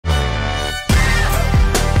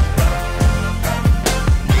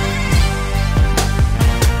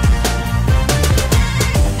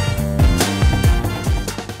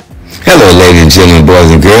and gentlemen,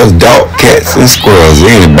 boys and girls, dog, cats, and squirrels,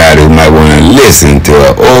 anybody who might want to listen to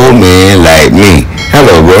an old man like me.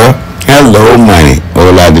 Hello, girl. Hello, money.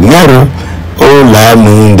 Hola, dinero. Hola,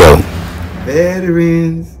 mundo.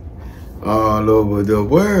 Veterans all over the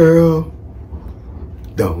world,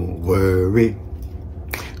 don't worry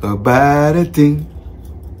about a thing,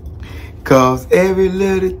 'cause every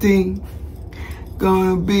little thing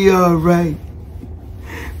gonna be alright.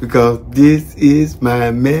 Because this is my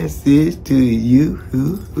message to you.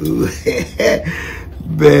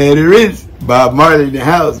 Veterans. Bob Marley in the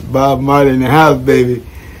house. Bob Marley in the house, baby.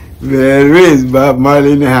 Veterans. Bob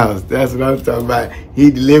Marley in the house. That's what I'm talking about. He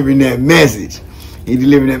delivering that message. He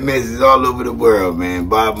delivering that message all over the world, man.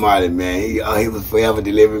 Bob Marley, man. He was forever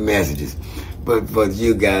delivering messages. But for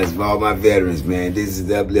you guys, for all my veterans, man, this is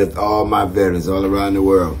to uplift all my veterans all around the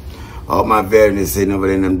world. All my veterans sitting over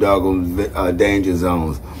there in them doggone danger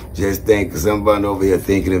zones. Just think someone over here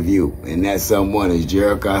thinking of you. And that someone is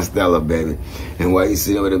Gerald Costello, baby. And while you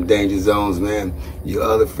sitting over them danger zones, man, your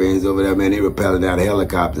other friends over there, man, they rappelling out of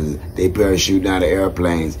helicopters. They parachuting out of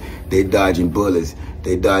airplanes. They dodging bullets.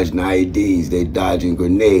 They dodging IEDs. They dodging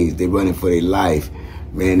grenades. They running for their life.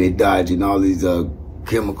 Man, they dodging all these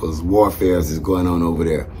chemicals, warfare is going on over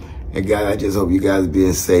there. And guys, I just hope you guys are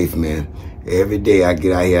being safe, man. Every day I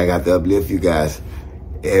get out here, I got to uplift you guys.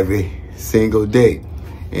 Every single day.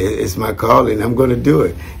 It's my calling. I'm going to do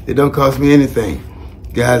it. It don't cost me anything.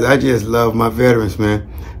 Guys, I just love my veterans, man.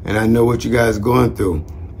 And I know what you guys are going through.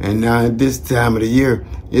 And now at this time of the year,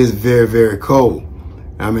 it's very, very cold.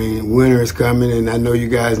 I mean, winter is coming, and I know you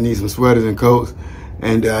guys need some sweaters and coats.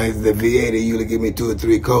 And the VA, they usually give me 2 or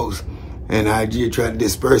 3 coats. And I just try to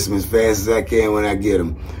disperse them as fast as I can when I get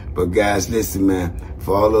them. But guys, listen, man.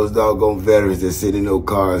 For all those doggone veterans that sit in no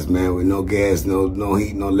cars, man, with no gas, no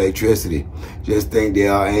heat, no electricity, just think they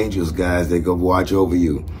are angels, guys, that go watch over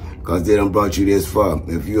you. Because they done brought you this far.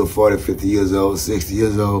 If you're 40, 50 years old, 60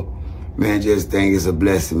 years old, man, just think it's a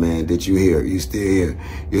blessing, man, that you're here. You're still here.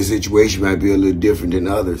 Your situation might be a little different than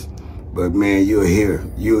others. But, man, you're here.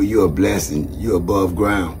 You're a blessing. You're above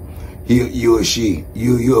ground. You or she.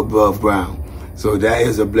 You're above ground. So that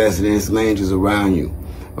is a blessing, and some angels around you.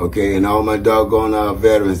 Okay, and all my doggone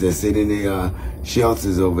veterans that sit in the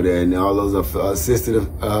shelters over there and all those assisted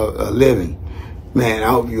living. Man, I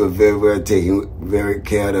hope you are very, very taken, very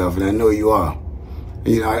cared of, and I know you are.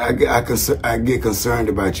 You know, I get concerned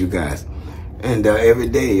about you guys, and every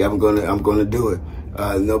day I'm gonna do it.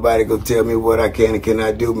 Nobody gonna tell me what I can and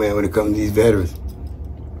cannot do, man, when it comes to these veterans.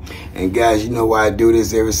 And guys, you know why I do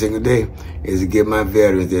this every single day is to get my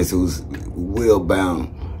veterans that's who's wheel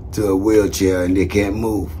bound to a wheelchair and they can't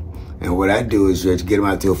move. And what I do is just get them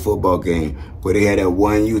out to a football game where they had that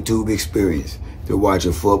one YouTube experience to watch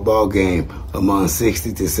a football game among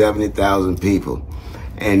 60 to 70,000 people.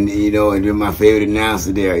 And, you know, and then my favorite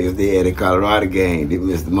announcer there, if they had a Colorado game,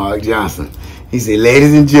 Mr. Mark Johnson, he said,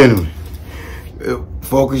 ladies and gentlemen,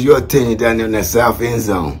 focus your attention down there in that south end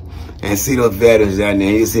zone and see those veterans down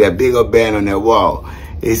there. You see that big old banner on that wall.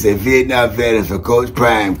 He said, Vietnam veterans for Coach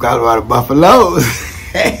Prime, Colorado Buffaloes.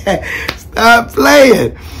 Stop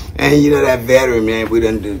playing. And you know that veteran, man, we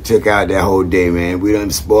done took out that whole day, man. We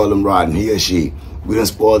done spoiled them rotten, he or she. We done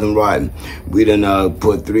spoiled them rotten. We done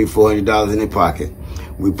put $300, $400 in their pocket.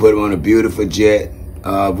 We put them on a beautiful jet.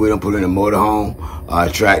 We done put them in a motorhome,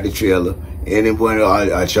 tractor trailer, any one of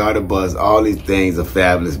our charter bus. All these things are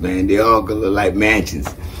fabulous, man. They all look like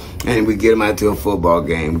mansions. And we get them out to a football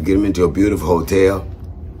game. We get them into a beautiful hotel.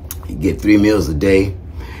 You get 3 meals a day.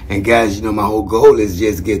 And guys, you know, my whole goal is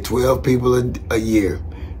just get 12 people a year.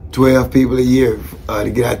 12 people a year to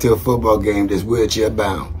get out to a football game that's wheelchair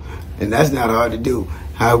bound. And that's not hard to do.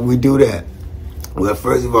 How we do that? Well,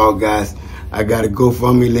 first of all, guys, I got a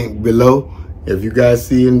GoFundMe link below. If you guys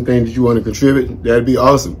see anything that you want to contribute, that'd be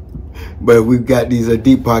awesome. But we've got these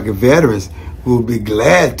deep pocket veterans who will be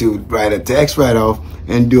glad to write a tax write-off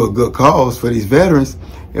and do a good cause for these veterans.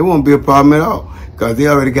 It won't be a problem at all because they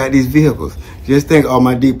already got these vehicles. Just think all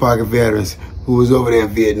my deep pocket veterans who was over there in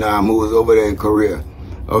Vietnam, who was over there in Korea,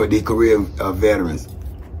 or the Korean veterans.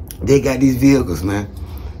 They got these vehicles, man.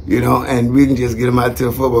 You know, and we can just get them out to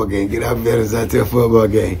a football game, get our veterans out to a football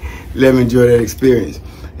game, let them enjoy that experience.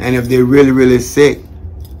 And if they're really, really sick,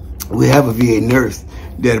 we have a VA nurse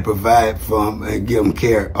that'll provide for them and give them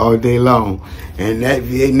care all day long. And that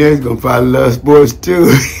VA nurse gonna probably love sports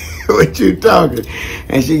too. What you talking?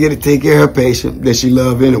 And she get to take care of her patient that she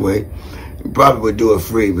love anyway. Probably would do it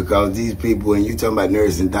free because these people, when you talking about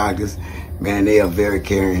nurses and doctors, man, they are very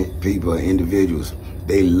caring people and individuals.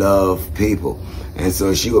 They love people. And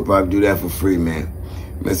so she would probably do that for free, man.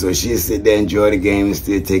 And so she'll sit there, enjoy the game, and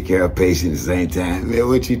still take care of patients at the same time. Man,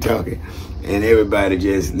 what you talking? And everybody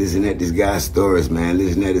just listen at this guy's stories, man.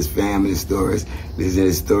 Listen at his family stories. Listen at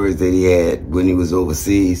his stories that he had when he was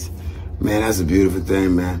overseas. Man, that's a beautiful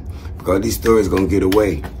thing, man. Because these stories gonna get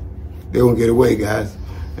away. They're gonna get away, guys.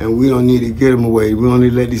 And we don't need to get them away. We don't need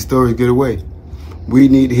to let these stories get away. We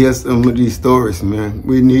need to hear some of these stories, man.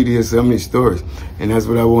 We need to hear some of these stories. And that's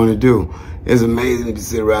what I want to do. It's amazing to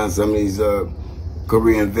sit around some of these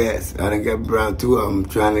Korean vets. I done got around 2 of them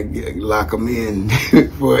trying to lock them in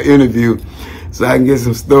for an interview so I can get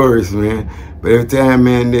some stories, man. But every time,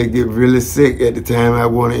 man, they get really sick at the time I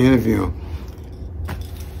want to interview them.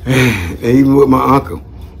 And even with my uncle.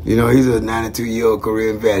 You know, he's a 92-year-old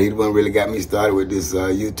Korean vet. He's the one really got me started with this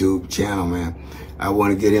YouTube channel, man. I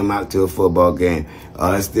want to get him out to a football game.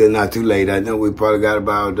 It's still not too late. I know we probably got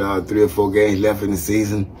about 3 or 4 games left in the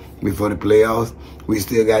season before the playoffs. We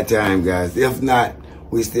still got time, guys. If not,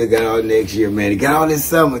 we still got all next year, man. We got all this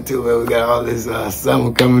summer, too, man. We got all this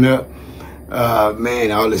summer coming up. Man,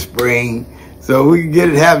 all the spring. So we can get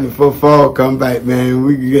it happening before fall come back, man.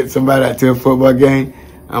 We can get somebody out to a football game.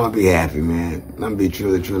 I'm going to be happy, man. I'm going to be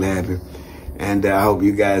truly, truly happy. And I hope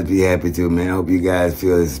you guys be happy too, man. I hope you guys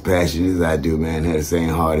feel as passionate as I do, man. Have the same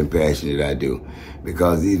heart and passion that I do.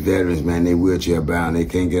 Because these veterans, man, they wheelchair bound. They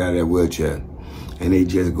can't get out of their wheelchair. And they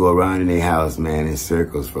just go around in their house, man, in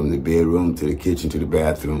circles from the bedroom to the kitchen to the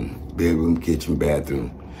bathroom. Bedroom, kitchen,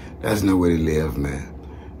 bathroom. That's no way to live, man.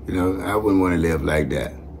 You know, I wouldn't want to live like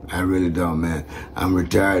that. I really don't, man. I'm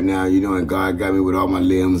retired now, you know, and God got me with all my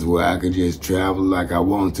limbs where I could just travel like I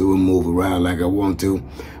want to and move around like I want to.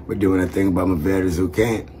 But then when I think about my veterans who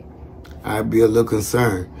can't, I'd be a little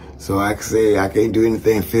concerned. So I can say I can't do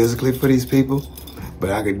anything physically for these people, but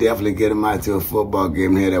I could definitely get them out to a football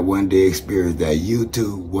game and have that one-day experience, that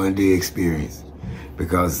YouTube one-day experience.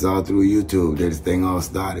 Because it's all through YouTube that this thing all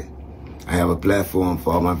started. I have a platform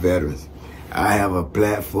for all my veterans. I have a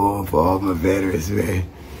platform for all my veterans, man.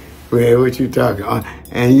 Man, what you talking about?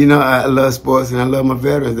 And you know, I love sports and I love my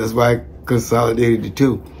veterans. That's why I consolidated the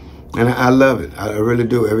two. And I love it. I really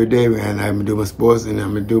do. Every day, man, I'm going to do my sports and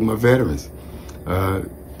I'm going to do my veterans.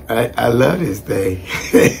 I love this thing.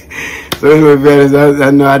 So anyway, veterans, I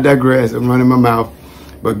know I digress. I'm running my mouth.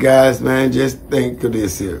 But guys, man, just think of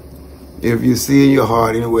this here. If you see in your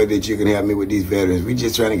heart any way that you can help me with these veterans, we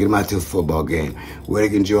just trying to get them out to a football game where they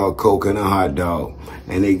can enjoy a Coke and a hot dog,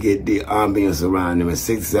 and they get the ambience around them, and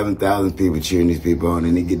 6,000 to 7,000 people cheering these people on,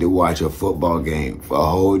 and they get to watch a football game for a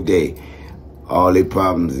whole day. All their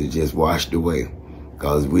problems are just washed away,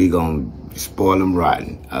 because we gonna spoil them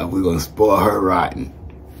rotten. We gonna spoil her rotten.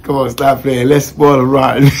 Come on, stop playing. Let's spoil them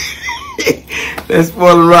rotten. Let's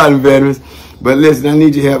spoil them rotten, veterans. But listen, I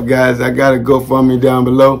need your help, guys. I got a GoFundMe down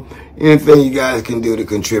below. Anything you guys can do to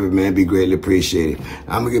contribute, man, be greatly appreciated.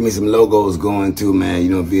 I'm going to get me some logos going too, man. You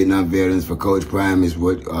know, Vietnam Veterans for Coach Prime is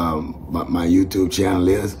what my YouTube channel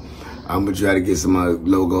is. I'm going to try to get some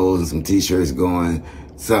logos and some T-shirts going,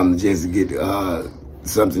 something just to get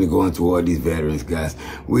something going toward these veterans, guys.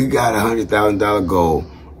 We got a $100,000 goal.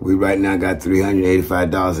 We right now got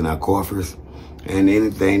 $385 in our coffers. And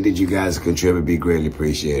anything that you guys contribute be greatly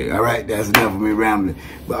appreciated. All right, that's enough of me rambling.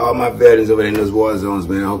 But all my veterans over there in those war zones,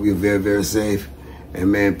 man, I hope you're very, very safe.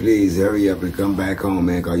 And, man, please hurry up and come back home,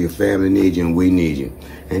 man, because your family needs you and we need you.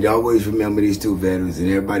 And always remember these 2 veterans and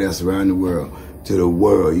everybody else around the world. To the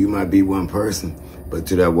world, you might be one person, but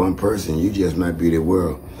to that one person, you just might be the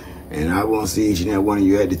world. And I won't see each and every one of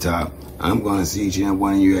you at the top. I'm going to see each and every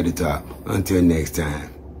one of you at the top. Until next time.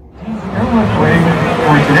 Everyone's waiting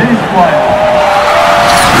for today's flight.